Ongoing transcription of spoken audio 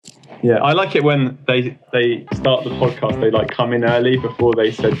Yeah, I like it when they start the podcast, they like come in early before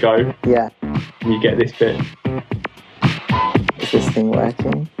they said go. Yeah. And you get this bit. Is this thing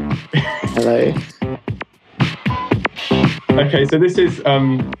working? Hello? Okay, so this is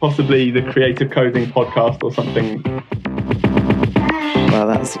possibly the Creative Coding podcast or something. Well,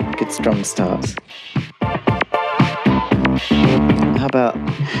 that's a good strong start. How about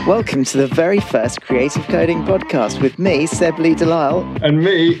welcome to the very first Creative Coding podcast with me, Seb Lee Delisle. And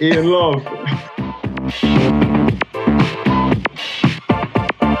me, Ian Love.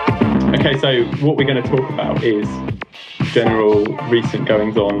 Okay, so what we're going to talk about is general recent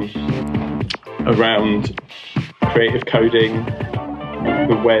goings on around creative coding,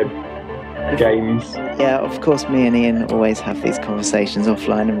 the web, games. Yeah, of course, me and Ian always have these conversations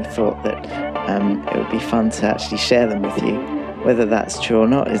offline, and we thought that it would be fun to actually share them with you. Whether that's true or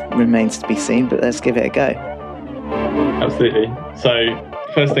not, it remains to be seen, but let's give it a go. Absolutely. So,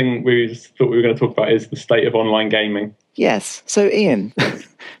 first thing we just thought we were going to talk about is the state of online gaming. Yes. So, Ian,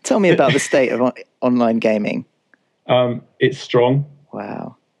 tell me about the state of online gaming. It's strong.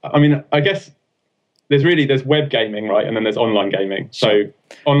 Wow. I mean, I guess there's web gaming, right? And then there's online gaming. Sure.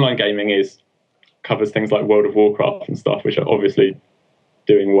 So, online gaming covers things like World of Warcraft and stuff, which are obviously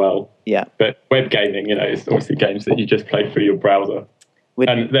doing well. Yeah. But web gaming, is obviously games that you just play through your browser.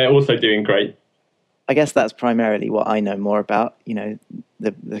 And they're also doing great. I guess that's primarily what I know more about,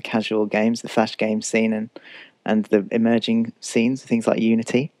 the casual games, the Flash game scene and the emerging scenes, things like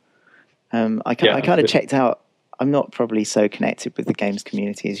Unity. I kind of checked out, I'm not probably so connected with the games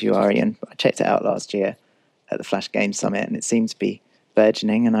community as you are, Ian, but I checked it out last year at the Flash Game Summit, and it seemed to be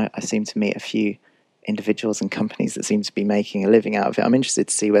burgeoning, and I seemed to meet a few individuals and companies that seem to be making a living out of it. I'm interested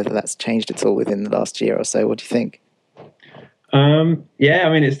to see whether that's changed at all within the last year or so. What do you think? Yeah,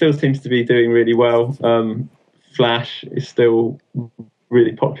 I mean, it still seems to be doing really well. Flash is still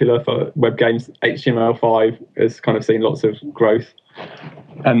really popular for web games. HTML5 has kind of seen lots of growth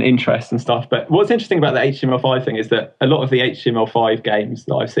and interest and stuff. But what's interesting about the HTML5 thing is that a lot of the HTML5 games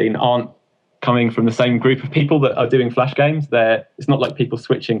that I've seen aren't coming from the same group of people that are doing Flash games. It's not like people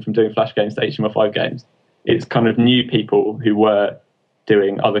switching from doing Flash games to HTML5 games. It's kind of new people who were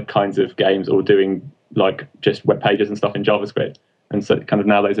doing other kinds of games or doing like just web pages and stuff in JavaScript. And so kind of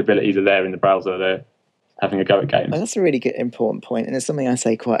now those abilities are there in the browser. They're having a go at games. Well, that's a really good, important point. And it's something I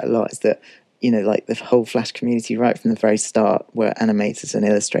say quite a lot is that, like the whole Flash community right from the very start were animators and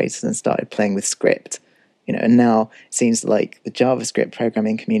illustrators and started playing with script. And now it seems like the JavaScript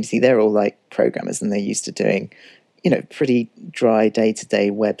programming community, they're all like programmers and they're used to doing, pretty dry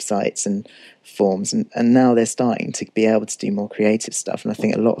day-to-day websites and forms. And now they're starting to be able to do more creative stuff. And I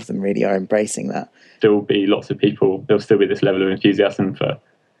think a lot of them really are embracing that. There'll be lots of people, there'll still be this level of enthusiasm for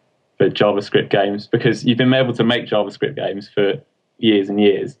JavaScript games because you've been able to make JavaScript games for years and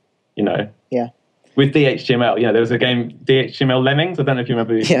years, Yeah. With DHTML, there was a game, DHTML Lemmings. I don't know if you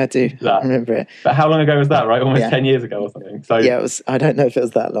remember. Yeah, I do. That. I remember it. But how long ago was that, right? Almost 10 years ago or something. So yeah, it was. I don't know if it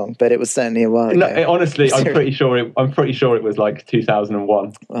was that long, but it was certainly a while ago. No, honestly, I'm pretty sure it was like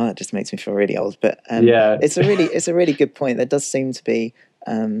 2001. Well, it just makes me feel really old. But yeah, it's a really good point. There does seem to be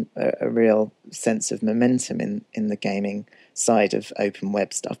a real sense of momentum in the gaming side of open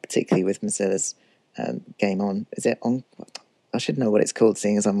web stuff, particularly with Mozilla's Game On. Is it on? I should know what it's called,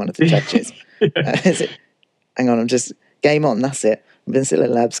 seeing as I'm one of the judges. Is it? Hang on, I'm just Game On. That's it. Mozilla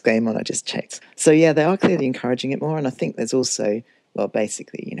Labs Game On. I just checked. So yeah, they are clearly encouraging it more, and I think there's also, well,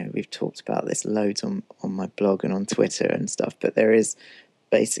 basically, we've talked about this loads on my blog and on Twitter and stuff. But there is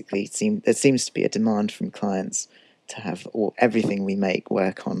basically there seems to be a demand from clients to have everything we make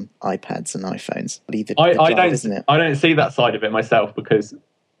work on iPads and iPhones. I don't see that side of it myself because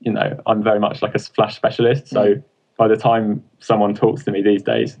I'm very much like a Flash specialist, so. By the time someone talks to me these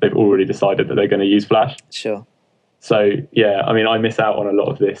days, they've already decided that they're going to use Flash. Sure. So, yeah, I mean, I miss out on a lot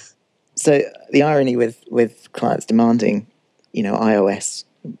of this. So the irony with clients demanding, iOS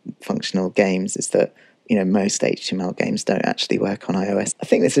functional games is that, most HTML games don't actually work on iOS. I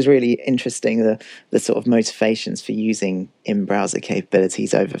think this is really interesting, the sort of motivations for using in-browser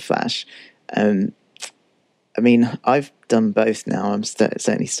capabilities over Flash. I mean, I've done both now. I'm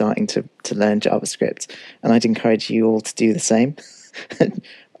certainly starting to learn JavaScript, and I'd encourage you all to do the same.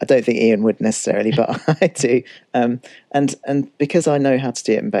 I don't think Ian would necessarily, but I do. And because I know how to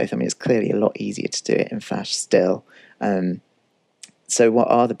do it in both, I mean, it's clearly a lot easier to do it in Flash still. So what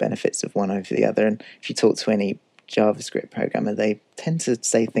are the benefits of one over the other? And if you talk to any JavaScript programmer, they tend to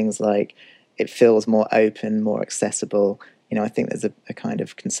say things like, it feels more open, more accessible. I think there's a kind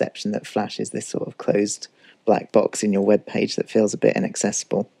of conception that Flash is this sort of closed black box in your web page that feels a bit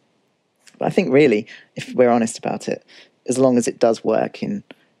inaccessible. But I think really, if we're honest about it, as long as it does work in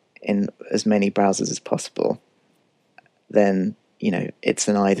in as many browsers as possible, then, it's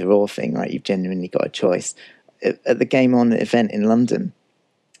an either or thing, right? You've genuinely got a choice. At the Game On event in London,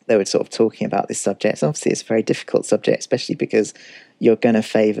 they were sort of talking about this subject. Obviously, it's a very difficult subject, especially because you're going to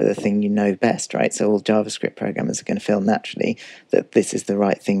favor the thing you know best, right? So all JavaScript programmers are going to feel naturally that this is the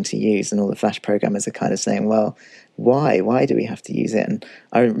right thing to use, and all the Flash programmers are kind of saying, well, why? Why do we have to use it? And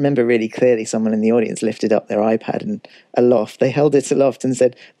I remember really clearly someone in the audience lifted up their iPad and aloft. They held it aloft and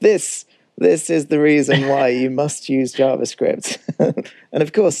said, This is the reason why you must use JavaScript. And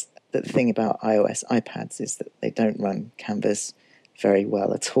of course, the thing about iOS iPads is that they don't run Canvas very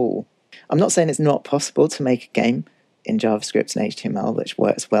well at all. I'm not saying it's not possible to make a game in JavaScript and HTML which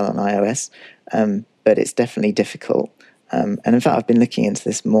works well on iOS, but it's definitely difficult. And in fact, I've been looking into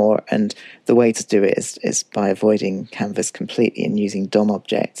this more, and the way to do it is by avoiding Canvas completely and using DOM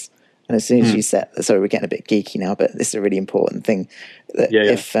objects. And as soon as you sorry, we're getting a bit geeky now, but this is a really important thing.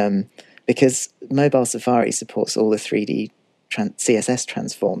 That because mobile Safari supports all the 3D CSS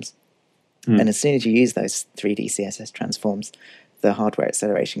transforms, and as soon as you use those 3D CSS transforms, the hardware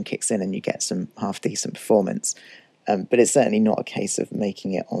acceleration kicks in and you get some half-decent performance. But it's certainly not a case of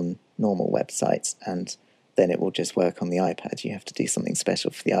making it on normal websites and then it will just work on the iPad. You have to do something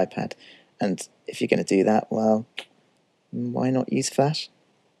special for the iPad. And if you're going to do that, well, why not use Flash?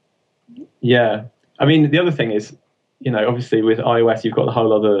 Yeah. I mean, the other thing is, obviously with iOS, you've got the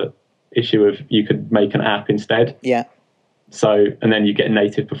whole other issue of you could make an app instead. Yeah. So, and then you get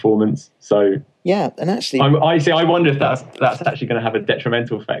native performance. So, yeah, and actually, I wonder if that's actually going to have a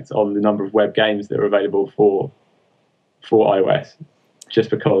detrimental effect on the number of web games that are available for iOS. Just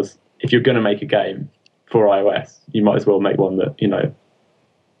because if you're going to make a game for iOS, you might as well make one that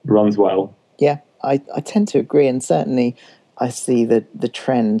runs well. Yeah, I tend to agree, and certainly I see the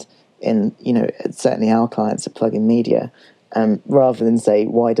trend in certainly our clients are plug-in media, rather than say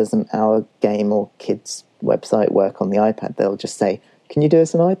why doesn't our game or kids website work on the iPad, they'll just say, can you do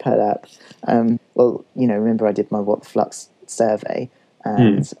us an iPad app? Well, remember I did my What the Flux survey,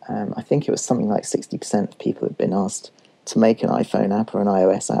 and I think it was something like 60% of people had been asked to make an iPhone app or an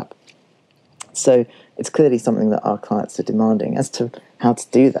iOS app. So it's clearly something that our clients are demanding. As to how to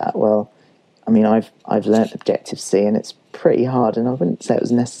do that, well, I mean, I've learnt Objective-C, and it's pretty hard, and I wouldn't say it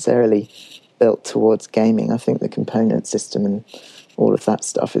was necessarily built towards gaming. I think the component system and all of that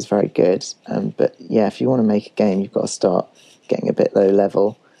stuff is very good. But yeah, if you want to make a game, you've got to start getting a bit low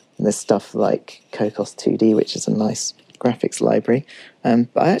level. And there's stuff like Cocos 2D, which is a nice graphics library. But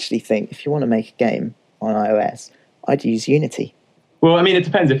I actually think if you want to make a game on iOS, I'd use Unity. Well, I mean, it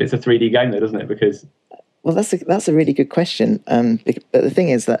depends if it's a 3D game, though, doesn't it? Because that's a really good question. But the thing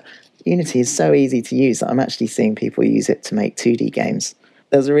is that Unity is so easy to use that I'm actually seeing people use it to make 2D games.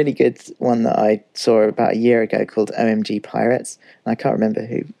 There was a really good one that I saw about a year ago called OMG Pirates. And I can't remember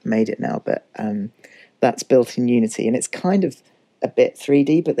who made it now, but that's built in Unity. And it's kind of a bit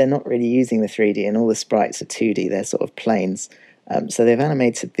 3D, but they're not really using the 3D, and all the sprites are 2D. They're sort of planes. So they've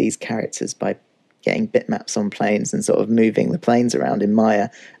animated these characters by getting bitmaps on planes and sort of moving the planes around in Maya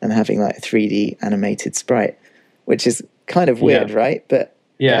and having like a 3D animated sprite, which is kind of weird, right? But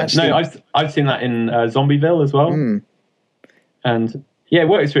yeah, actually, no, I've seen that in Zombieville as well, and yeah, it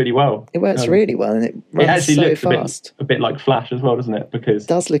works really well. It works really well, and it runs actually so looks fast. A bit like Flash as well, doesn't it? Because it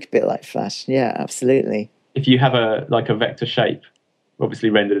does look a bit like Flash. Yeah, absolutely. If you have a vector shape, obviously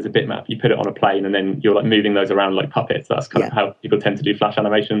rendered as a bitmap, you put it on a plane, and then you're like moving those around like puppets. That's kind of how people tend to do Flash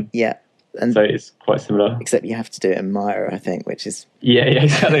animation. Yeah. And so it's quite similar. Except you have to do it in Maya, I think, which is... Yeah,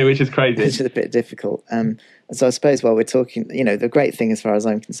 exactly, which is crazy. Which is a bit difficult. And so I suppose while we're talking, the great thing as far as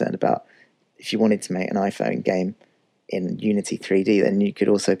I'm concerned about, if you wanted to make an iPhone game in Unity 3D, then you could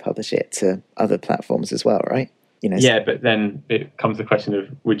also publish it to other platforms as well, right? Yeah, but then it comes the question of,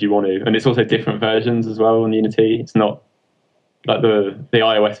 would you want to? And it's also different versions as well on Unity. It's not... Like the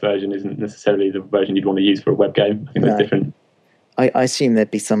iOS version isn't necessarily the version you'd want to use for a web game. I think there's different... I assume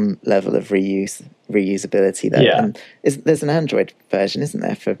there'd be some level of reusability there. Yeah. And there's an Android version, isn't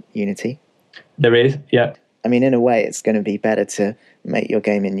there, for Unity? There is, yeah. I mean, in a way, it's going to be better to make your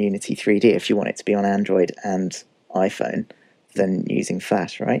game in Unity 3D if you want it to be on Android and iPhone than using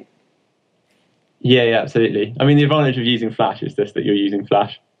Flash, right? Yeah, absolutely. I mean, the advantage of using Flash is just that you're using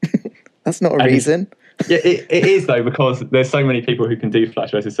Flash. That's not a reason. Yeah, it is, though, because there's so many people who can do Flash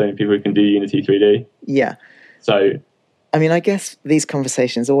versus so many people who can do Unity 3D. Yeah. So... I mean, I guess these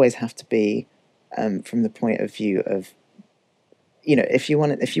conversations always have to be from the point of view of, if you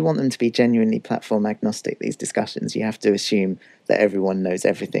want them to be genuinely platform agnostic, these discussions, you have to assume that everyone knows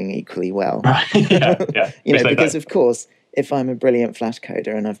everything equally well. Yeah. Because of course, if I'm a brilliant Flash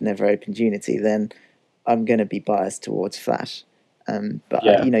coder and I've never opened Unity, then I'm going to be biased towards Flash. But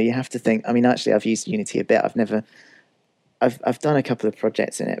Yeah. you have to think. I mean, actually, I've used Unity a bit. I've done a couple of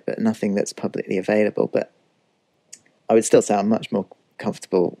projects in it, but nothing that's publicly available. But I would still say I'm much more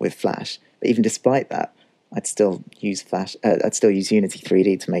comfortable with Flash. But even despite that, I'd still use Flash. I'd still use Unity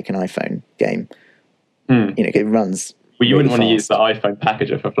 3D to make an iPhone game. It runs. Well, you really wouldn't want to use fast. the iPhone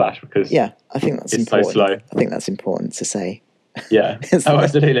packager for Flash because I think that's it's important. so slow. I think that's important to say. Yeah.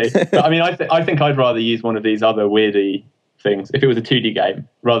 Absolutely. But I mean, I think I'd rather use one of these other weirdy things. If it was a 2D game,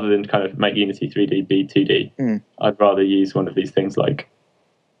 rather than kind of make Unity 3D be 2D, I'd rather use one of these things like,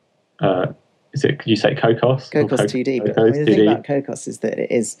 could you say Cocos? Cocos 2D. But I mean, the thing about Cocos is that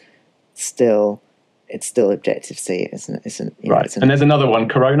it's still Objective-C, isn't it? Right. And there's another one,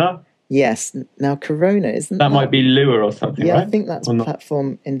 Corona. Yes. Now Corona isn't that might be Lua or something. Yeah, right? I think that's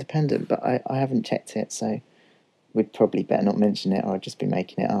platform independent, but I haven't checked it, so we'd probably better not mention it, or I'd just be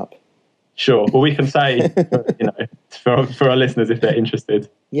making it up. Sure. Well, we can say, for our listeners, if they're interested.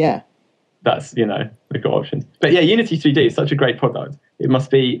 Yeah. That's, we've got options. But yeah, Unity 3D is such a great product. It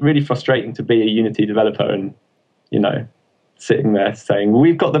must be really frustrating to be a Unity developer and, sitting there saying,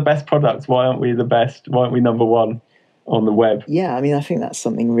 we've got the best product. Why aren't we the best? Why aren't we number one on the web? Yeah, I mean, I think that's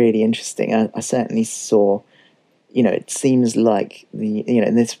something really interesting. I certainly saw, it seems like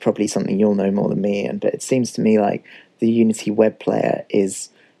and this is probably something you'll know more than me, but it seems to me like the Unity web player is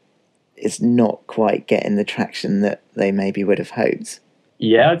not quite getting the traction that they maybe would have hoped.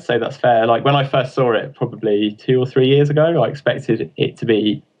 Yeah, I'd say that's fair. Like when I first saw it probably 2 or 3 years ago, I expected it to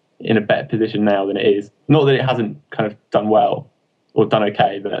be in a better position now than it is. Not that it hasn't kind of done well or done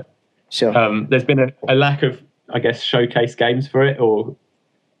okay, but sure. There's been a lack of, I guess, showcase games for it, or,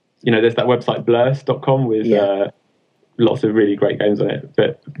 there's that website blurst.com with lots of really great games on it.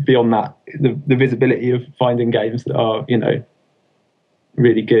 But beyond that, the visibility of finding games that are,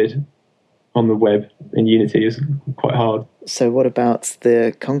 really good on the web in Unity is quite hard. So what about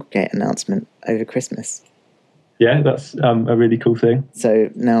the Congregate announcement over Christmas? Yeah, that's a really cool thing. So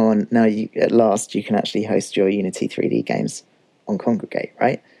now you at last you can actually host your Unity 3D games on Congregate,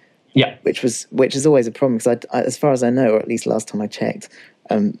 right? Yeah, which is always a problem because as far as I know, or at least last time I checked,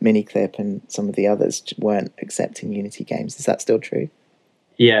 Miniclip and some of the others weren't accepting Unity games. Is that still true?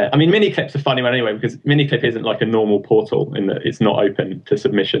 Yeah, I mean, Miniclip's a funny one anyway because Miniclip isn't like a normal portal in that it's not open to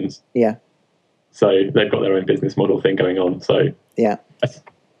submissions. Yeah. So they've got their own business model thing going on. So yeah.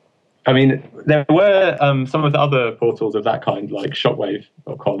 I mean, there were some of the other portals of that kind, like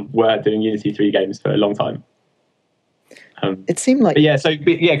Shockwave.com, were doing Unity 3 games for a long time. It seemed like...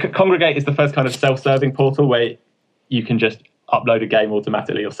 Congregate is the first kind of self-serving portal where you can just upload a game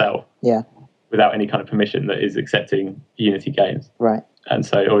automatically yourself. Yeah. Without any kind of permission that is accepting Unity games. Right. And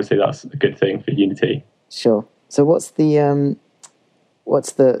so obviously that's a good thing for Unity. Sure. So what's the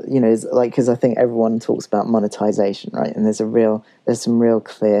because I think everyone talks about monetization, right? And there's some real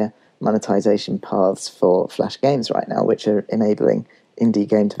clear monetization paths for Flash games right now, which are enabling indie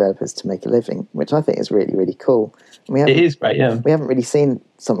game developers to make a living, which I think is really, really cool. It is great, yeah. We haven't really seen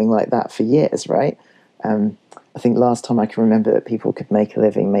something like that for years, right? I think last time I can remember that people could make a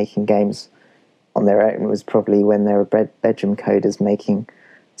living making games on their own was probably when they were bedroom coders making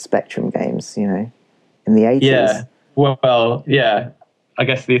Spectrum games, in the 80s. Yeah, well, yeah. I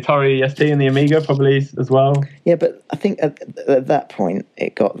guess the Atari ST and the Amiga probably as well. Yeah, but I think at that point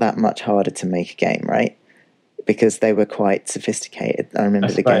it got that much harder to make a game, right? Because they were quite sophisticated. I remember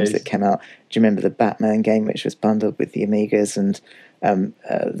the games that came out. Do you remember the Batman game, which was bundled with the Amigas, and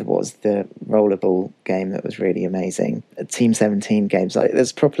what was the rollerball game that was really amazing? Team 17 games. Like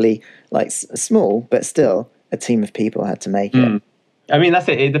there's probably like small, but still a team of people had to make it. I mean, that's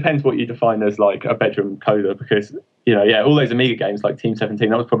it. It depends what you define as like a bedroom coder, because all those Amiga games like Team 17,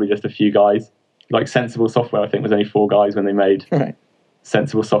 that was probably just a few guys. Like Sensible Software, I think was only 4 guys when they made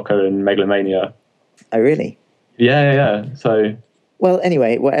Sensible Soccer and Megalomania. Oh, really? Yeah. So, well,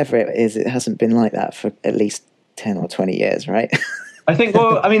 anyway, whatever it is, it hasn't been like that for at least 10 or 20 years, right? I think.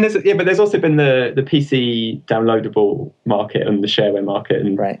 Well, I mean, but there's also been the PC downloadable market and the shareware market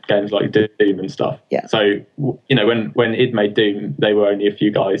and games like Doom and stuff. Yeah. So when id made Doom, they were only a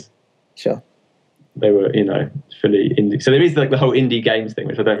few guys. Sure. They were fully indie. So there is like the whole indie games thing,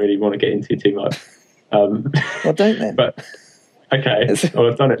 which I don't really want to get into too much. Well, don't then. But okay,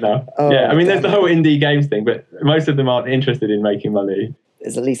 I've done it now. Oh, yeah, I mean, there's the whole indie games thing, but most of them aren't interested in making money.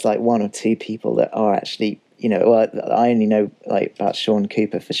 There's at least like 1 or 2 people that are actually, well, I only know like about Sean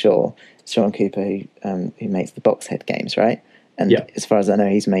Cooper for sure. Sean Cooper, who makes the Boxhead games, right? And as far as I know,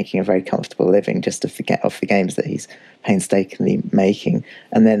 he's making a very comfortable living just off the games that he's painstakingly making.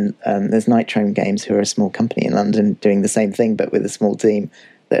 And then there's Nitrome Games, who are a small company in London doing the same thing, but with a small team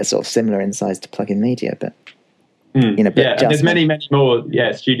that are sort of similar in size to Plug-in Media. But But yeah, and there's many more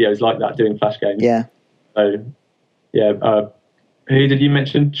studios like that doing Flash games. Yeah. So who did you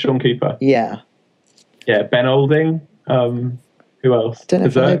mention? Sean Cooper. Yeah. Yeah, Ben Olding. Who else? I don't know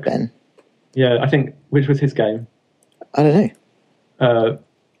if I know Ben. Yeah, I think, which was his game? I don't know.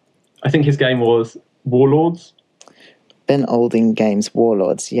 I think his game was Warlords. Ben Olding Games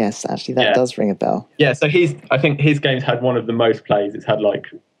Warlords. Yes, actually, that does ring a bell. Yeah, so I think his game's had one of the most plays. It's had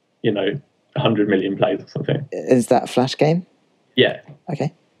 100 million plays or something. Is that a Flash game? Yeah.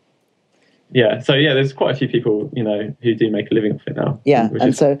 Okay. Yeah, so there's quite a few people, who do make a living off it now. Yeah,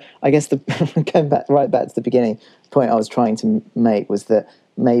 and so I guess going back to the beginning, the point I was trying to make was that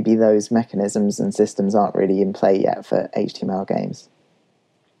maybe those mechanisms and systems aren't really in play yet for HTML games.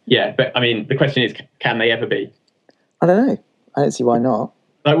 Yeah, but I mean, the question is, can they ever be? I don't know. I don't see why not.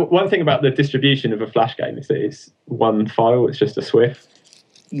 One thing about the distribution of a Flash game is that it's one file. It's just a Swift.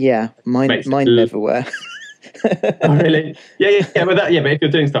 Yeah, mine never were. Oh, really? Yeah. But if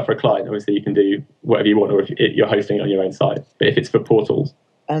you're doing stuff for a client, obviously you can do whatever you want, or if you're hosting it on your own site. But if it's for portals,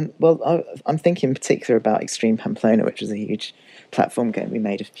 well, I'm thinking in particular about Extreme Pamplona, which was a huge platform game we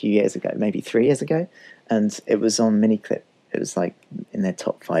made a few years ago, maybe 3 years ago, and it was on Miniclip. It was in their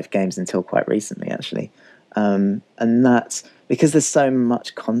top 5 games until quite recently, actually. And that's because there's so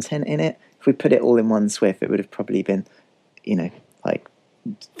much content in it. If we put it all in one Swift, it would have probably been,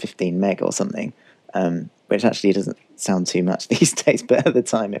 15 meg or something. Which actually doesn't sound too much these days, but at the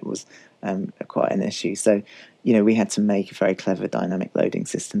time it was quite an issue. So, we had to make a very clever dynamic loading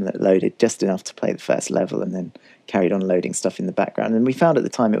system that loaded just enough to play the first level and then carried on loading stuff in the background. And we found at the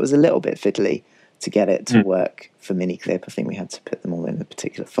time it was a little bit fiddly to get it to work for Miniclip. I think we had to put them all in a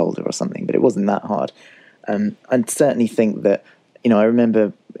particular folder or something, but it wasn't that hard. I certainly think that, I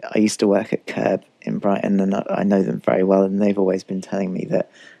remember I used to work at Curb in Brighton, and I know them very well, and they've always been telling me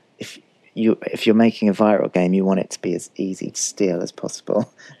that if you're making a viral game, you want it to be as easy to steal as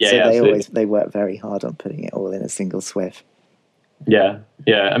possible. Yeah, so they work very hard on putting it all in a single Swift. Yeah.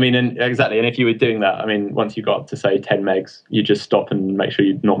 I mean, exactly. And if you were doing that, I mean, once you got to say 10 megs, you just stop and make sure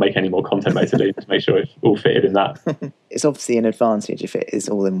you not make any more content. Basically, just make sure it's all fitted in that. It's obviously an advantage if it is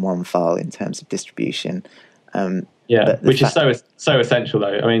all in one file in terms of distribution. Which is so essential,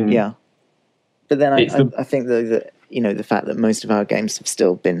 though. I mean, yeah. But then I think though that the fact that most of our games have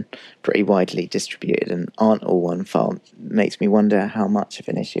still been pretty widely distributed and aren't all one file makes me wonder how much of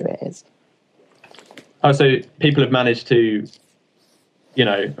an issue it is. Oh, so people have managed to,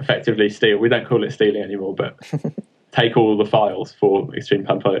 effectively steal. We don't call it stealing anymore, but take all the files for Extreme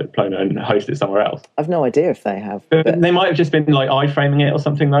Pamplona and host it somewhere else. I've no idea if they have. But they might have just been iframing it or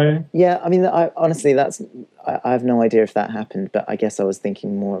something, though. Yeah, I mean, honestly, I have no idea if that happened, but I guess I was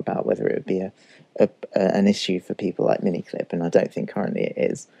thinking more about whether it would be an issue for people like Miniclip, and I don't think currently it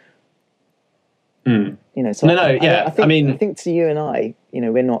is. So I think to you and I,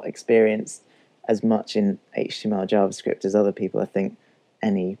 we're not experienced as much in HTML JavaScript as other people. I think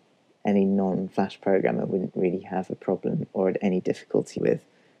any non-Flash programmer wouldn't really have a problem or any difficulty with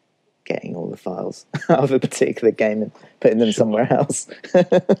getting all the files out of a particular game and putting them somewhere else.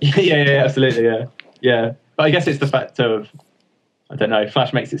 yeah, absolutely, yeah. But I guess it's the fact of, I don't know,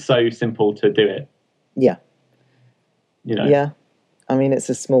 Flash makes it so simple to do it. Yeah. Yeah. I mean, it's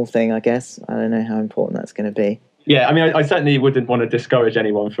a small thing, I guess. I don't know how important that's going to be. Yeah, I mean, I certainly wouldn't want to discourage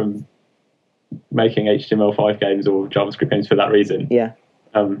anyone from making HTML5 games or JavaScript games for that reason. Yeah.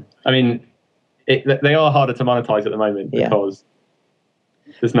 I mean, they are harder to monetize at the moment because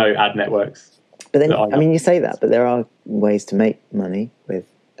there's no ad networks. But then, you say that, but there are ways to make money with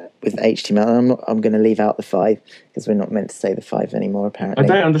HTML. I'm going to leave out the 5 because we're not meant to say the 5 anymore, apparently. I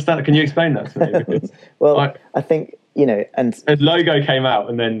don't understand. Can you explain that to me? Because, well, I think, and a logo came out,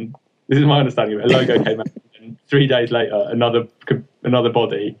 and then this is my understanding of it. A logo came out, and 3 days later, another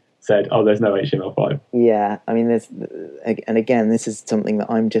body said, "Oh, there's no HTML5." Yeah, I mean, and again, this is something that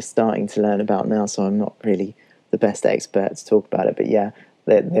I'm just starting to learn about now, so I'm not really the best expert to talk about it. But yeah,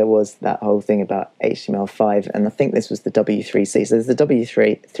 there was that whole thing about HTML5, and I think this was the W3C. So there's the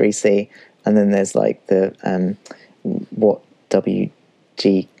W3C, and then there's the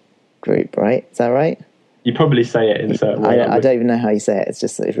WG group, right? Is that right? You probably say it in a certain way. I don't even know how you say it.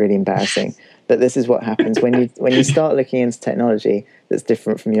 It's really embarrassing. But this is what happens when you start looking into technology that's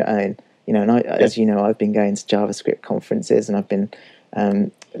different from your own. As you know, I've been going to JavaScript conferences, and I've been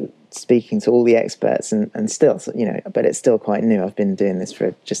speaking to all the experts, and still, but it's still quite new. I've been doing this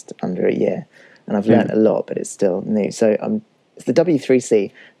for just under a year, and I've learned a lot, but it's still new. So it's the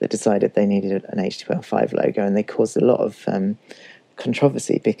W3C that decided they needed an HTML5 logo, and they caused a lot of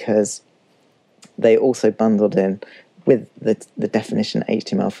controversy because they also bundled in with the definition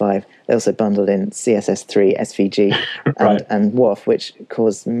HTML5, they also bundled in CSS3, SVG, and WAF, which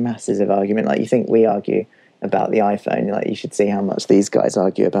caused massive argument. Like, you think we argue about the iPhone, like, you should see how much these guys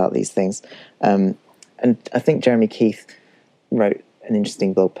argue about these things. And I think Jeremy Keith wrote an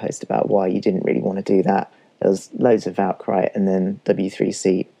interesting blog post about why you didn't really want to do that. There was loads of outcry, and then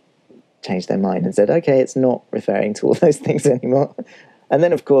W3C changed their mind and said, okay, it's not referring to all those things anymore. And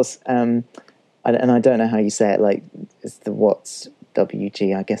then, of course, and I don't know how you say it, like, it's the what's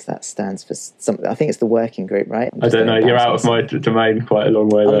WG, I guess that stands for something. I think it's the working group, right? I don't know, you're out of my domain quite a long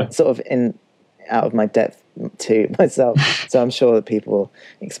way there. I'm sort of out of my depth too myself, so I'm sure that people will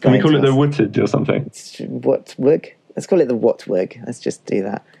explain. Can we call it the Wootage or something? Whatwig? Let's call it the Whatwig. Let's just do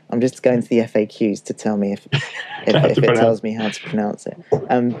that. I'm just going to the FAQs to tell me if it tells me how to pronounce it.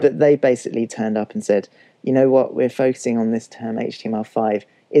 But they basically turned up and said, you know what, we're focusing on this term HTML5.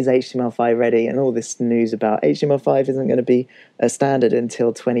 Is HTML5 ready? And all this news about HTML5 isn't going to be a standard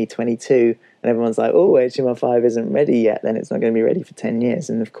until 2022. And everyone's like, oh, HTML5 isn't ready yet, then it's not going to be ready for 10 years.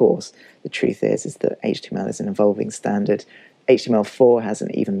 And of course, the truth is that HTML is an evolving standard. HTML4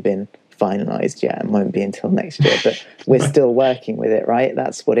 hasn't even been finalized yet and won't be until next year, but we're still working with it, right?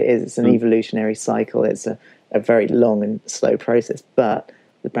 That's what it is. It's an evolutionary cycle. It's a very long and slow process, but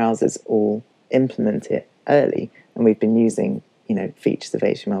the browsers all implement it early, and we've been using features of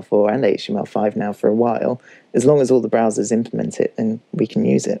HTML4 and HTML5 now for a while. As long as all the browsers implement it, then we can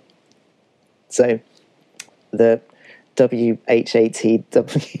use it. So the WHATW, the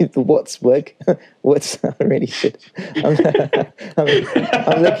Whatwig, I really should.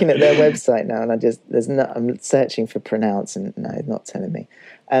 I'm looking at their website now, and I'm searching for pronounce, and no, it's not telling me.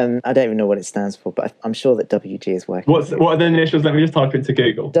 I don't even know what it stands for, but I'm sure that WG is working. What are the initials? Let me just type into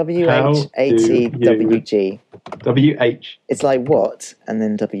Google. WHATWG. WH. It's like what, and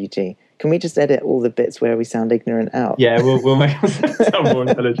then WG. Can we just edit all the bits where we sound ignorant out? Yeah, we'll make us sound more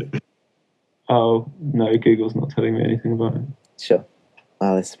intelligent. Oh, no, Google's not telling me anything about it. Sure.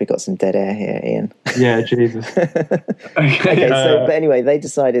 Wow, we got some dead air here, Ian. Yeah, Jesus. Okay, but anyway, they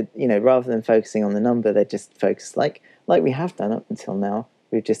decided, rather than focusing on the number, they just focused, like we have done up until now.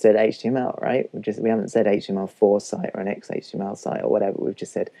 We've just said HTML, right? We haven't said HTML4 site or an XHTML site or whatever. We've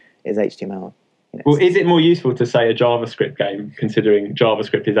just said, is HTML... Well, is it more useful to say a JavaScript game, considering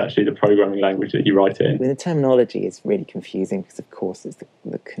JavaScript is actually the programming language that you write in? The terminology is really confusing because, of course, it's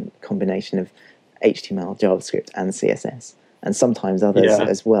the combination of HTML, JavaScript, and CSS, and sometimes others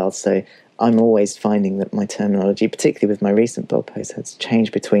as well. So I'm always finding that my terminology, particularly with my recent blog post, has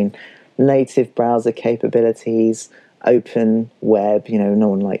changed between native browser capabilities, open web. No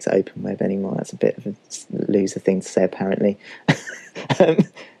one likes open web anymore. That's a bit of a loser thing to say, apparently.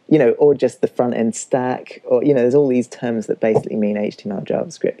 Or just the front end stack, or there's all these terms that basically mean HTML,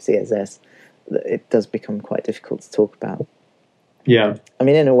 JavaScript, CSS. It does become quite difficult to talk about. Yeah. I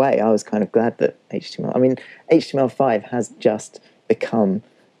mean, in a way, I was kind of glad that HTML5 has just become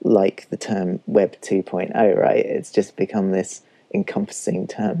like the term Web 2.0, right? It's just become this encompassing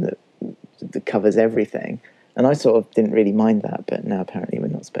term that covers everything. And I sort of didn't really mind that, but now apparently we're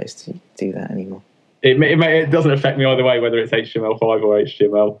not supposed to do that anymore. It doesn't affect me either way, whether it's HTML5 or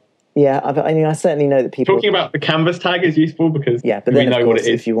HTML. Yeah, I certainly know that people... Talking about the canvas tag is useful because but then, we know what it is.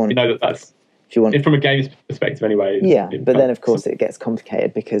 If you want... We know that's... If you want, from a game's perspective anyway. But then, of course, it gets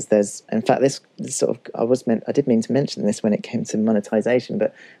complicated because there's... In fact, this sort of... I did mean to mention this when it came to monetization,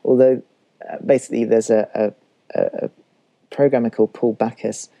 but although basically there's a programmer called Paul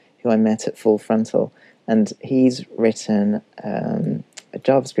Backus who I met at Full Frontal, and he's written a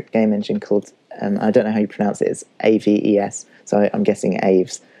JavaScript game engine called... I don't know how you pronounce it. It's AVES. So I'm guessing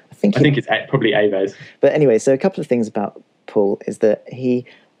Aves. I think it's probably Aves. But anyway, so a couple of things about Paul is that he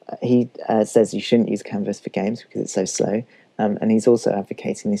says you shouldn't use Canvas for games because it's so slow. And he's also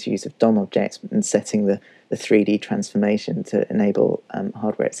advocating this use of DOM objects and setting the 3D transformation to enable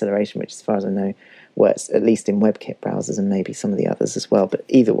hardware acceleration, which, as far as I know, works at least in WebKit browsers and maybe some of the others as well. But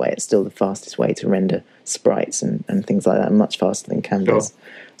either way, it's still the fastest way to render sprites and things like that, much faster than Canvas. Sure.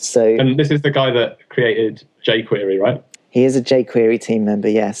 So, and this is the guy that created jQuery, right? He is a jQuery team member,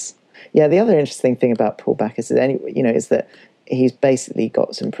 yes. Yeah, the other interesting thing about Paul Backus is that he's basically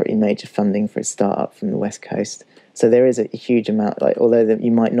got some pretty major funding for his startup from the West Coast. So there is a huge amount, although that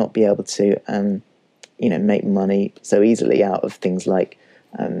you might not be able to, make money so easily out of things like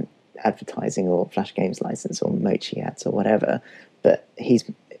advertising or Flash Games license or Mochi ads or whatever. But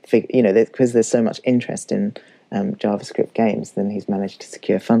because there's so much interest in JavaScript games, then he's managed to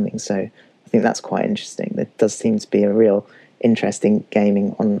secure funding. So I think that's quite interesting. There does seem to be a real interest in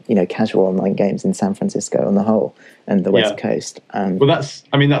gaming on, casual online games in San Francisco on the whole and the West Coast. Well, that's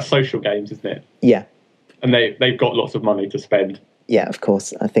social games, isn't it? Yeah. and they've got lots of money to spend. Yeah, of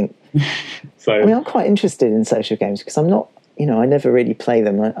course. I think. So I mean, I'm quite interested in social games because I'm not. I never really play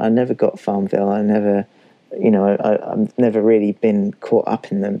them. I never got Farmville. I never. I've never really been caught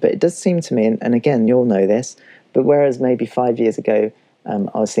up in them. But it does seem to me, and again, you'll know this. But whereas maybe 5 years ago, I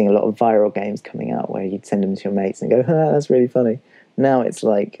was seeing a lot of viral games coming out where you'd send them to your mates and go, "That's really funny." Now it's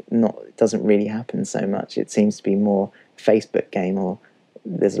like it doesn't really happen so much. It seems to be more Facebook game, or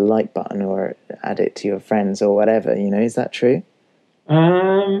there's a like button, or add it to your friends or whatever. Is that true?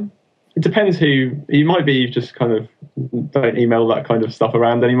 It depends who. It might be you just kind of don't email that kind of stuff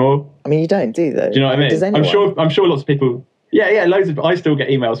around anymore. I mean, you don't, do though. Do you know what I mean? Does anyone? I'm sure lots of people. Yeah, loads of. I still get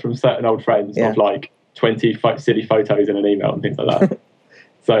emails from certain old friends of like 20 silly photos in an email and things like that.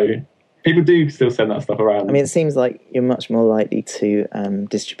 So people do still send that stuff around. I mean, it seems like you're much more likely to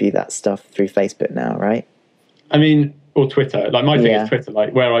distribute that stuff through Facebook now, right? I mean, or Twitter. Like my thing is Twitter.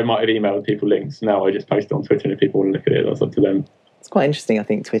 Like where I might have emailed people links, now I just post it on Twitter, and if people want to look at it, that's up to them. It's quite interesting. I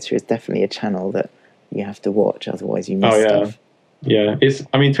think Twitter is definitely a channel that you have to watch, otherwise you miss stuff. Yeah.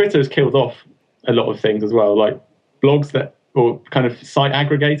 Twitter has killed off a lot of things as well, like blogs or kind of site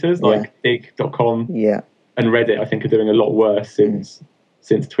aggregators like dig.com and Reddit, I think, are doing a lot worse since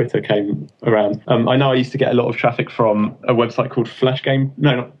Twitter came around. I know I used to get a lot of traffic from a website called Flash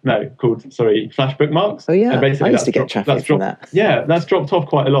Bookmarks. Oh yeah, and basically I used to get traffic from that. Yeah, that's dropped off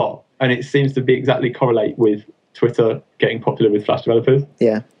quite a lot, and it seems to be exactly correlate with Twitter getting popular with Flash developers.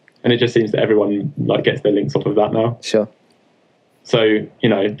 Yeah. And it just seems that everyone like gets their links off of that now. Sure. So,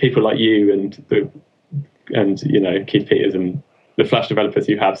 people like you and Keith Peters and the Flash developers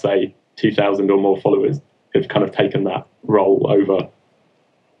who have, say, 2,000 or more followers have kind of taken that role over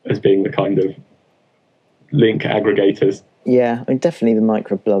as being the kind of link aggregators. Yeah, I mean, definitely the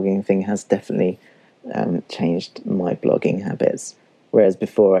microblogging thing has definitely changed my blogging habits. Whereas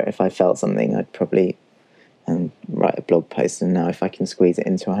before, if I felt something, I'd probably write a blog post, and now if I can squeeze it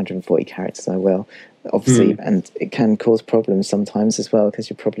into 140 characters, I will. Obviously, and it can cause problems sometimes as well, because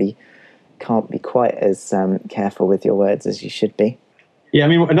you probably can't be quite as careful with your words as you should be. Yeah, I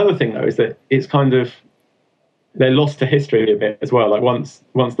mean, another thing though is that it's kind of they're lost to history a bit as well. Like once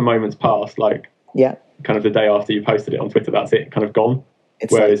the moment's passed, like kind of the day after you posted it on Twitter, that's it, kind of gone.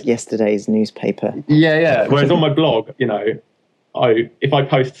 It's like yesterday's newspaper. Yeah. Whereas on my blog, if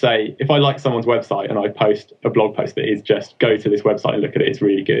I like someone's website and I post a blog post that is just go to this website and look at it, it's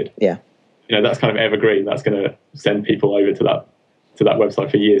really good. Yeah. That's kind of evergreen. That's going to send people over to that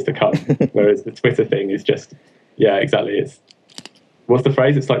website for years to come. Whereas the Twitter thing is just, exactly. It's, what's the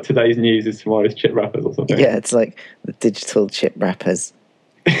phrase? It's like today's news is tomorrow's chip wrappers or something. Yeah, it's like the digital chip wrappers.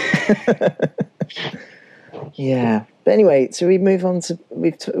 Yeah. But anyway, so we move on to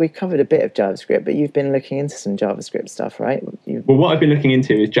we've covered a bit of JavaScript, but you've been looking into some JavaScript stuff, right? Well, what I've been looking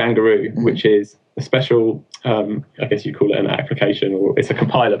into is Jangaroo, which is a special, I guess you call it an application, or it's a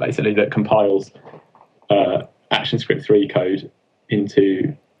compiler basically that compiles ActionScript 3 code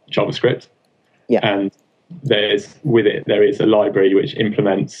into JavaScript. Yeah. And there is a library which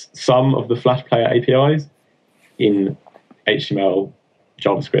implements some of the Flash Player APIs in HTML,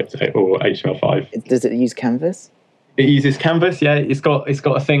 JavaScript, or HTML5. Does it use Canvas? It uses Canvas, yeah. It's got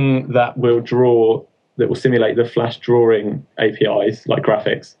a thing that will simulate the Flash drawing APIs, like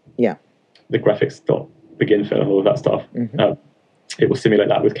graphics. Yeah. The graphics.begin for all of that stuff. It will simulate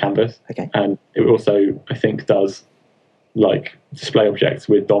that with Canvas. Okay. And it also, I think, does like display objects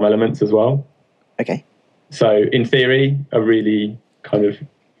with DOM elements as well. Okay. So in theory, a really kind of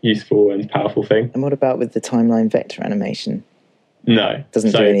useful and powerful thing. And what about with the timeline vector animation? No,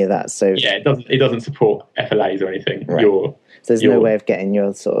 doesn't do any of that. So yeah, it doesn't support FLAs or anything. Right. So there's no way of getting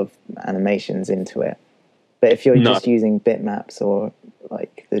your sort of animations into it. But if you're just using bitmaps or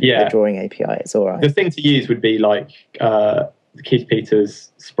like the drawing API, it's all right. The thing to use would be like Keith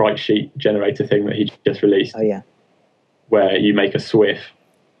Peters' sprite sheet generator thing that he just released. Oh yeah, where you make a SWIF,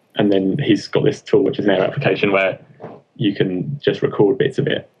 and then he's got this tool which is an Air application where you can just record bits of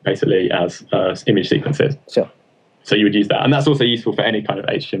it basically as image sequences. Sure. So you would use that, and that's also useful for any kind of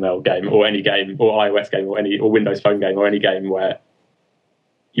HTML game or any game or iOS game or Windows Phone game or any game where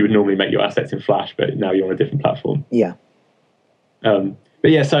you would normally make your assets in Flash, but now you're on a different platform. Yeah.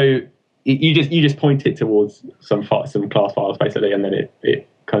 But yeah, so you just point it towards some class files basically, and then it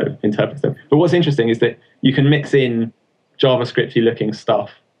kind of interprets them. But what's interesting is that you can mix in JavaScripty looking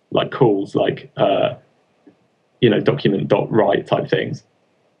stuff like calls, like document.write type things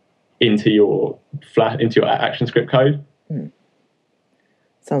into your ActionScript code.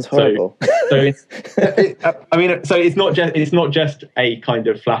 Sounds horrible. So it's not just a kind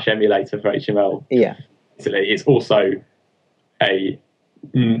of Flash emulator for HTML. Yeah. It's also a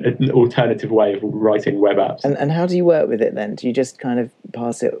an alternative way of writing web apps. And how do you work with it then? Do you just kind of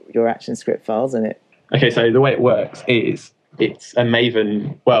pass it your ActionScript files and it? Okay, so the way it works is it's a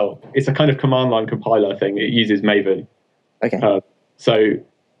Maven. Well, it's a kind of command line compiler thing. It uses Maven. Okay. So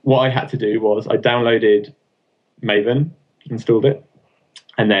what I had to do was I downloaded Maven, installed it,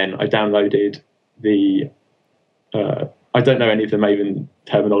 and then I downloaded the. I don't know any of the Maven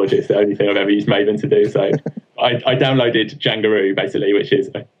terminology. It's the only thing I've ever used Maven to do. So I downloaded Jangaroo, basically, which is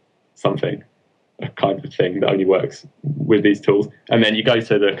a kind of thing that only works with these tools. And then you go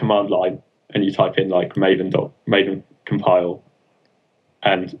to the command line and you type in like Maven compile,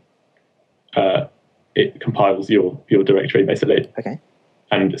 and it compiles your directory, basically. Okay.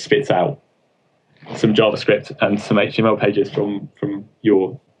 And spits out some JavaScript and some HTML pages from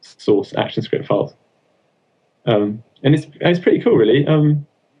your source ActionScript files. And it's pretty cool, really.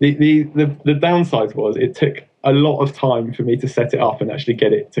 The downside was it took a lot of time for me to set it up and actually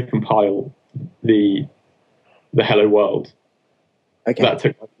get it to compile the Hello World. Okay.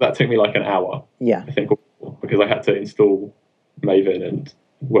 That took me like an hour. Yeah. I think, because I had to install Maven and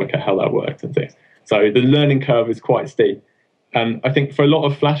work out how that worked and things. So the learning curve is quite steep. And I think for a lot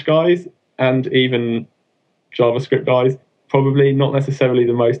of Flash guys and even JavaScript guys, probably not necessarily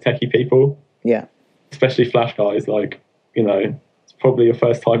the most techie people. Yeah. Especially Flash guys, like, it's probably your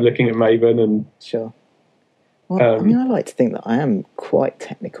first time looking at Maven. And sure. Well, I mean, I like to think that I am quite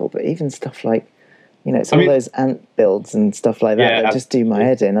technical, but even stuff like, it's all those ant builds and stuff like that that just do my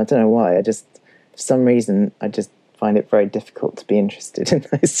head in. I don't know why. For some reason, I just find it very difficult to be interested in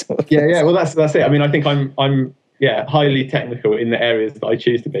those sort of things. Yeah. Well, that's it. I mean, I think I'm highly technical in the areas that I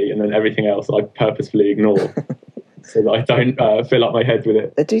choose to be, and then everything else I purposefully ignore. So that I don't fill up my head with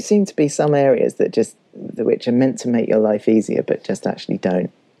it. There do seem to be some areas which are meant to make your life easier, but just actually don't,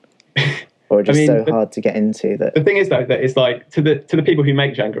 or just so hard to get into. That the thing is, though, that it's like to the people who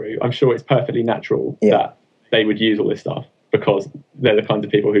make Jangaroo, I'm sure it's perfectly natural that they would use all this stuff because they're the kinds of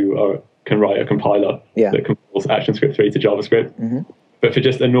people who can write a compiler that compiles ActionScript 3 to JavaScript. Mm-hmm. But for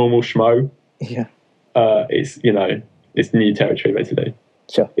just a normal schmo, it's new territory, basically.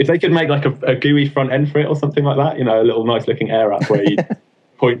 Sure. If they could make like a GUI front end for it or something like that, a little nice looking air app where you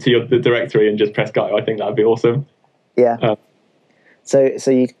point to the directory and just press go, I think that would be awesome. Yeah. So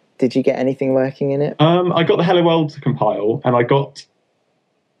did you get anything working in it? I got the Hello World to compile, and I got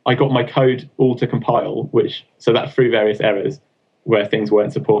my code all to compile, so that threw various errors where things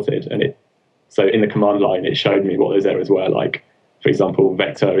weren't supported, and so in the command line it showed me what those errors were. Like, for example,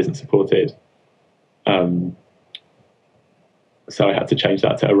 vector isn't supported. So I had to change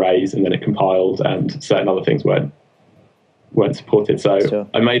that to arrays, and then it compiled, and certain other things weren't supported. So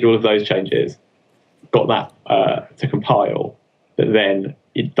I made all of those changes, got that to compile, but then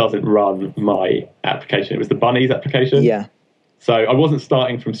it doesn't run my application. It was the Bunnies application. Yeah. So I wasn't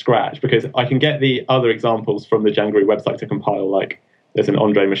starting from scratch, because I can get the other examples from the Jangaroo website to compile, like there's an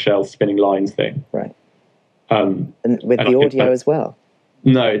Andre Michel spinning lines thing. Right. And with the audio as well?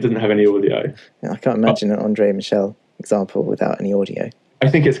 No, it doesn't have any audio. I can't imagine an Andre Michel example without any audio. I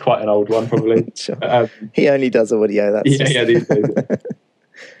think it's quite an old one, probably. Sure. He only does audio. That's these days.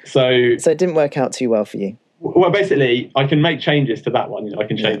 So it didn't work out too well for you. Well, basically, I can make changes to that one. I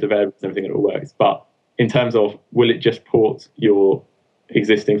can change the variables and everything, and it all works. But in terms of, will it just port your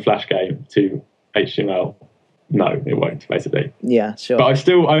existing Flash game to HTML? No, it won't, basically. Yeah, sure. But I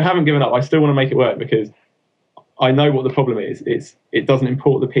haven't given up. I still want to make it work, because I know what the problem is. It doesn't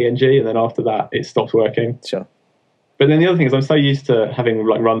import the PNG, and then after that, it stops working. Sure. But then the other thing is, I'm so used to having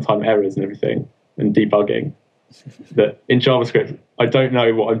like runtime errors and everything and debugging that in JavaScript, I don't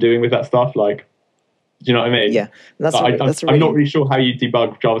know what I'm doing with that stuff. Like, do you know what I mean? Yeah. I'm not really sure how you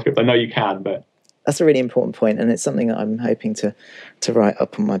debug JavaScript. I know you can, but that's a really important point, and it's something that I'm hoping to write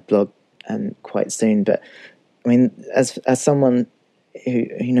up on my blog quite soon. But I mean, as someone who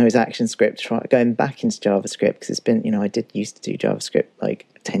knows ActionScript, going back into JavaScript, because it's been, I did used to do JavaScript like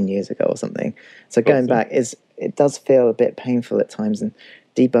 10 years ago or something. So going back it does feel a bit painful at times, and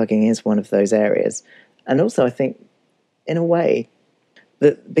debugging is one of those areas. And also, I think, in a way,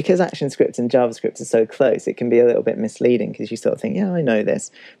 that because ActionScript and JavaScript are so close, it can be a little bit misleading, because you sort of think, yeah, I know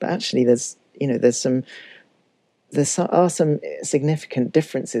this, but actually there are some significant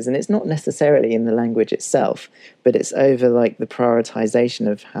differences, and it's not necessarily in the language itself, but it's over like the prioritization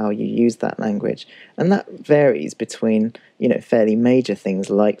of how you use that language, and that varies between fairly major things,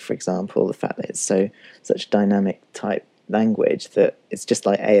 like, for example, the fact that it's such dynamic type language that it's just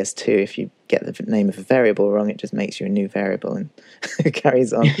like AS2. If you get the name of a variable wrong, it just makes you a new variable and it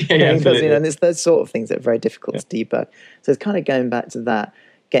carries on. Yeah, and it's those sort of things that are very difficult to debug. So it's kind of going back to that.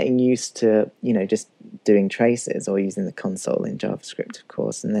 getting used to, just doing traces or using the console in JavaScript, of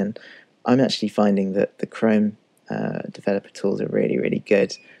course. And then I'm actually finding that the Chrome developer tools are really, really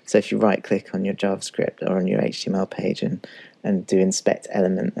good. So if you right-click on your JavaScript or on your HTML page and do inspect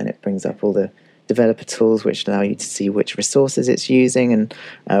element, then it brings up all the developer tools which allow you to see which resources it's using, and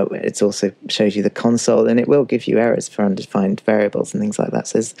it also shows you the console, and it will give you errors for undefined variables and things like that.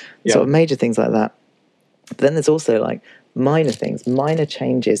 So there's sort of major things like that. But then there's also like minor things, minor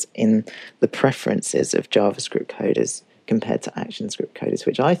changes in the preferences of JavaScript coders compared to ActionScript coders,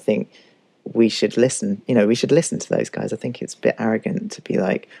 which I think we should listen. We should listen to those guys. I think it's a bit arrogant to be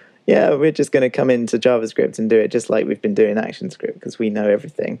like, yeah, we're just going to come into JavaScript and do it just like we've been doing ActionScript because we know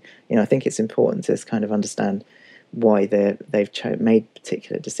everything. I think it's important to kind of understand why they've made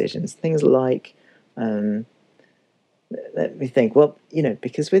particular decisions. Things like, let me think. Well,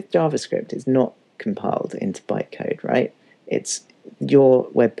 because with JavaScript, it's not compiled into bytecode, right? It's your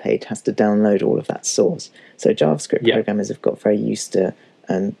web page has to download all of that source. So JavaScript programmers have got very used to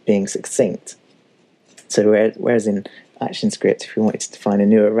being succinct. So whereas in ActionScript, if we wanted to define a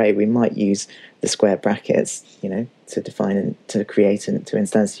new array, we might use the square brackets, to define and to create and to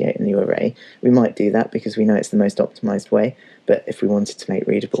instantiate a new array. We might do that because we know it's the most optimized way. But if we wanted to make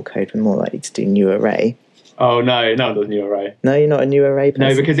readable code, we're more likely to do new array. Oh, no, it does new array. No, you're not a new array person?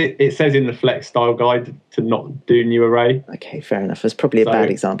 No, because it says in the Flex style guide to not do new array. Okay, fair enough. That's probably a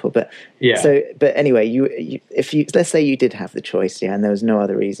bad example, but yeah. So, but anyway, if let's say you did have the choice, and there was no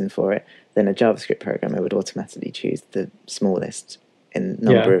other reason for it, then a JavaScript programmer would automatically choose the smallest in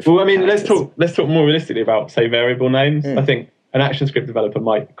number of. Well, I mean, characters. let's talk more realistically about, say, variable names. I think an ActionScript developer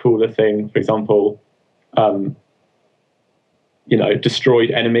might call a thing, for example,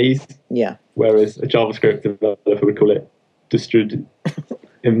 destroyed enemies. Yeah. Whereas a JavaScript developer would call it destroyed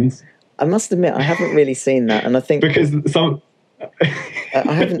ims. I must admit, I haven't really seen that, and I think because some.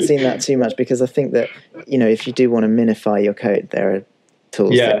 I haven't seen that too much because I think that if you do want to minify your code, there are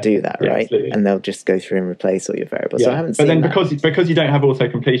tools that do that, right? Absolutely. And they'll just go through and replace all your variables. So I haven't seen that. But then because you don't have auto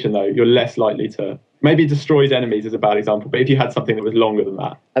completion though, you're less likely to. Maybe destroys enemies is a bad example, but if you had something that was longer than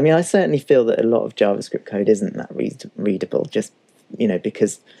that, I mean, I certainly feel that a lot of JavaScript code isn't that readable, just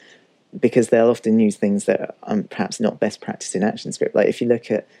because they'll often use things that are perhaps not best practice in ActionScript. Like if you look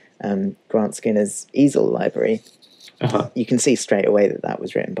at Grant Skinner's easel library. You can see straight away that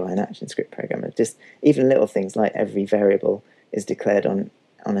was written by an ActionScript programmer. Just even little things like every variable is declared on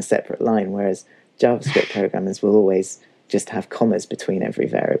a separate line, whereas JavaScript programmers will always just have commas between every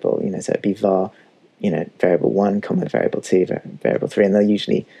variable. So it'd be var, variable 1, comma variable 2, variable 3, and they'll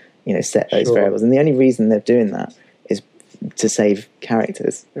usually set those variables. And the only reason they're doing that is to save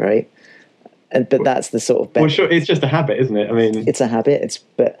characters, right? But that's the sort of. Well, sure, it's just a habit, isn't it? I mean, it's a habit.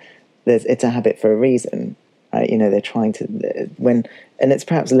 It's a habit for a reason. They're trying to and it's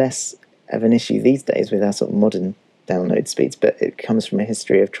perhaps less of an issue these days with our sort of modern download speeds, but it comes from a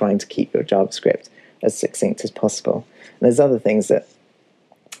history of trying to keep your JavaScript as succinct as possible. And there's other things that,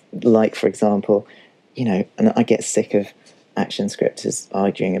 like for example, and I get sick of ActionScripters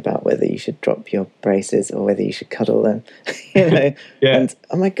arguing about whether you should drop your braces or whether you should cuddle them, And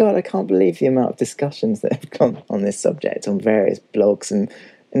oh my god, I can't believe the amount of discussions that have gone on this subject on various blogs and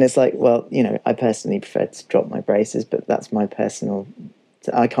it's like, well, I personally prefer to drop my braces, but that's my personal.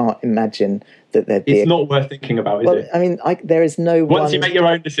 I can't imagine that there'd be. It's not worth thinking about, is it? I mean, there is no. Once you make your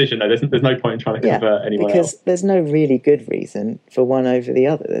own decision, though, there's no point in trying to convert anyone else. Because there's no really good reason for one over the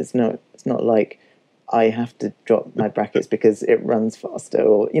other. It's not like I have to drop my brackets because it runs faster,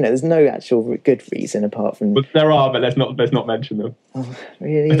 or there's no actual good reason apart from. But there are, but let's not mention them. Oh,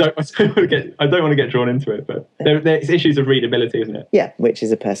 really? I don't want to get drawn into it, but there's issues of readability, isn't it? Yeah, which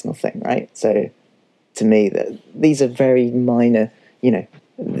is a personal thing, right? So, to me, these are very minor.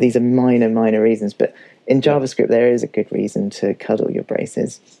 These are minor reasons, but in JavaScript there is a good reason to cuddle your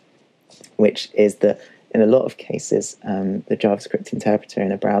braces, which is that. In a lot of cases, the JavaScript interpreter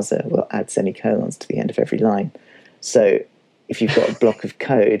in a browser will add semicolons to the end of every line. So if you've got a block of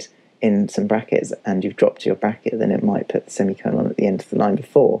code in some brackets and you've dropped your bracket, then it might put the semicolon at the end of the line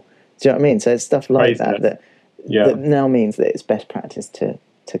before. Do you know what I mean? So it's stuff like that now means that it's best practice to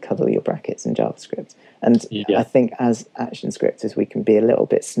cuddle your brackets in JavaScript. And I think as ActionScripters, we can be a little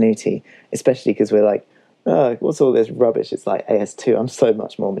bit snooty, especially because we're like, oh, what's all this rubbish? It's like AS2. I'm so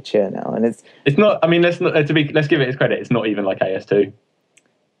much more mature now, and it's not. I mean, let's give it its credit. It's not even like AS2.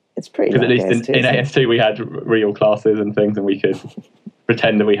 It's pretty. Because at least in AS2 we had real classes and things, and we could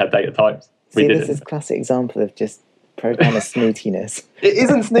pretend that we had data types. This is a classic example of just programmer snootiness. It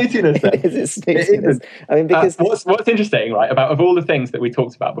isn't snootiness. Then. It is snootiness. I mean, because what's interesting, right? Of all the things that we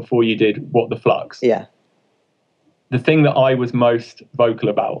talked about before you did What the Flux. Yeah. the thing that I was most vocal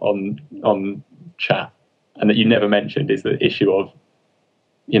about on chat, and that you never mentioned, is the issue of,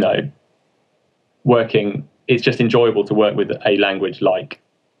 working. It's just enjoyable to work with a language like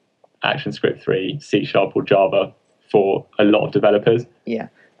ActionScript 3, C# or Java for a lot of developers. Yeah.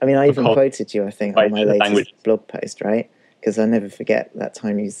 I mean, I even quoted you, I think, on my latest blog post, right? Because I'll never forget that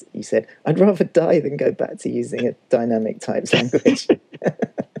time you said, I'd rather die than go back to using a dynamic types language.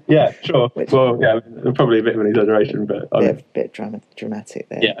 Yeah, sure. Probably a bit of an exaggeration, but a bit dramatic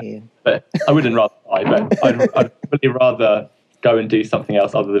there. Yeah, Ian. But I wouldn't rather die, but I'd really rather go and do something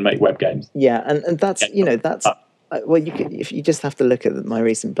else other than make web games. Yeah, and that's, that's... Well, if you just have to look at my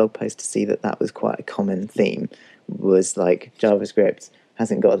recent blog post to see that was quite a common theme, was like JavaScript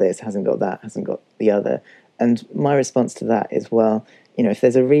hasn't got this, hasn't got that, hasn't got the other. And my response to that is, well, if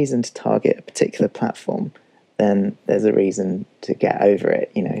there's a reason to target a particular platform, then there's a reason to get over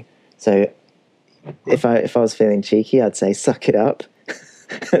it, So if I was feeling cheeky, I'd say suck it up.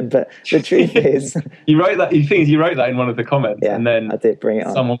 But the truth is, you wrote that in one of the comments, and then I did bring it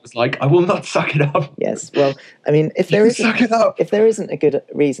on. Someone was like, "I will not suck it up." Yes, well, I mean, if there isn't a good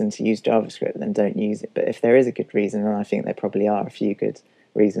reason to use JavaScript, then don't use it. But if there is a good reason, and I think there probably are a few good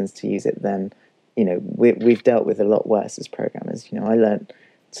reasons to use it, then we've dealt with a lot worse as programmers. I learned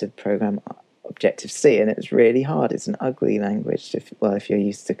to program Objective-C, and it's really hard. It's an ugly language. If you're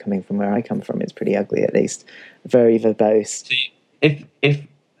used to coming from where I come from, it's pretty ugly, at least. Very verbose. If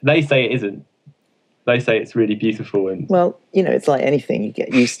they say it isn't, they say it's really beautiful. And well, it's like anything you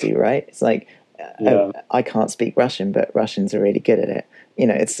get used to, right? It's like I can't speak Russian, but Russians are really good at it.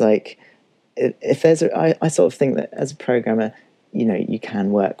 It's like if there's I sort of think that as a programmer, you can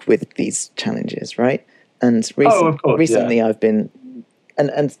work with these challenges, right? And recently I've been,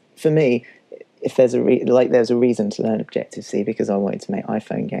 and for me, if there's there's a reason to learn Objective-C because I wanted to make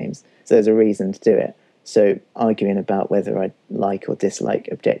iPhone games, so there's a reason to do it. So arguing about whether I like or dislike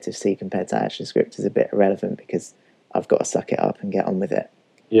Objective-C compared to ActionScript is a bit irrelevant because I've got to suck it up and get on with it.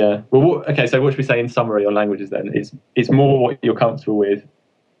 Yeah. Well, so what should we say in summary on languages then? It's more what you're comfortable with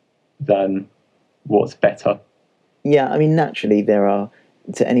than what's better. Yeah, I mean, naturally there are,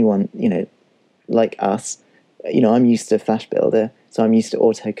 to anyone, like us, I'm used to Flash Builder, so I'm used to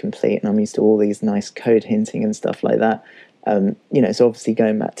autocomplete and I'm used to all these nice code hinting and stuff like that. So obviously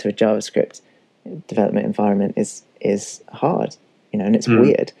going back to a JavaScript development environment is hard, and it's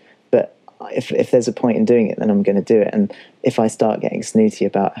weird. But if there's a point in doing it, then I'm going to do it. And if I start getting snooty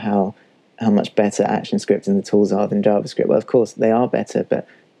about how much better ActionScript and the tools are than JavaScript, well, of course they are better, but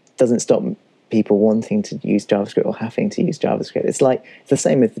it doesn't stop people wanting to use JavaScript or having to use JavaScript. It's the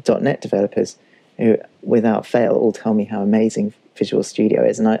same with the .NET developers who, without fail, all tell me how amazing Visual Studio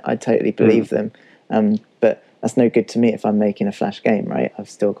is, and I totally believe them. But that's no good to me if I'm making a Flash game, right? I've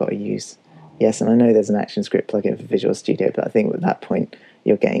still got to use... Yes, and I know there's an ActionScript plugin for Visual Studio, but I think at that point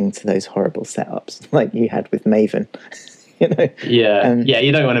you're getting to those horrible setups like you had with Maven. Yeah,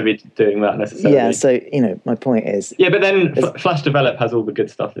 you don't want to be doing that necessarily. Yeah, so my point is. Yeah, but then Flash Develop has all the good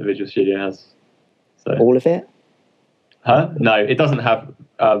stuff that Visual Studio has. So. All of it? Huh? No, it doesn't have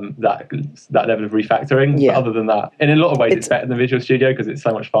that level of refactoring. Yeah. But other than that, and in a lot of ways, it's better than Visual Studio because it's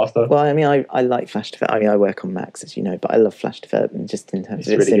so much faster. Well, I mean, I like Flash Development. I mean, I work on Macs, as you know, but I love Flash Development just in terms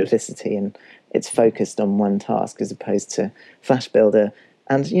of its really simplicity and it's focused on one task as opposed to Flash Builder.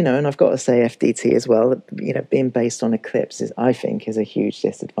 And and I've got to say FDT as well. Being based on Eclipse I think is a huge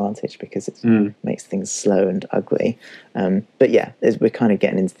disadvantage because it makes things slow and ugly. But yeah, we're kind of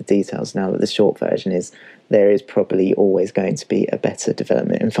getting into the details now. But the short version is there is probably always going to be a better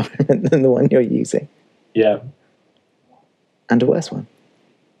development environment than the one you're using. Yeah, and a worse one.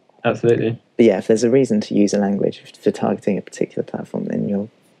 Absolutely. But yeah, if there's a reason to use a language for targeting a particular platform, then you'll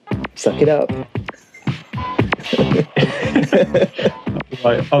suck it up.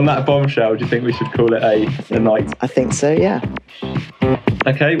 Right, on that bombshell, do you think we should call it a night? I think so, yeah.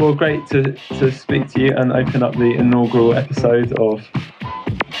 Okay, well, great to speak to you and open up the inaugural episode of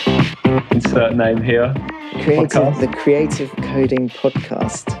insert name here. The Creative Coding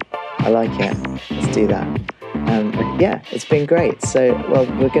Podcast. I like it. Let's do that. Yeah, it's been great. So, well,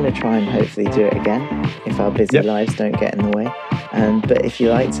 we're going to try and hopefully do it again if our busy lives don't get in the way. But if you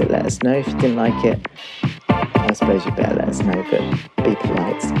liked it, let us know. If you didn't like it, I suppose you better let us know, but be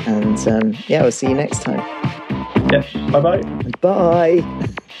polite. And we'll see you next time. Yeah, bye-bye. Bye.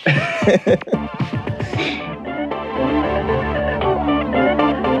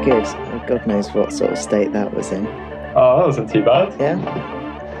 Good. God knows what sort of state that was in. Oh, that wasn't too bad. Yeah?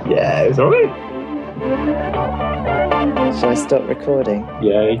 Yeah, it was alright. Shall I stop recording?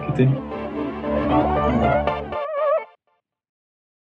 Yeah, you could do.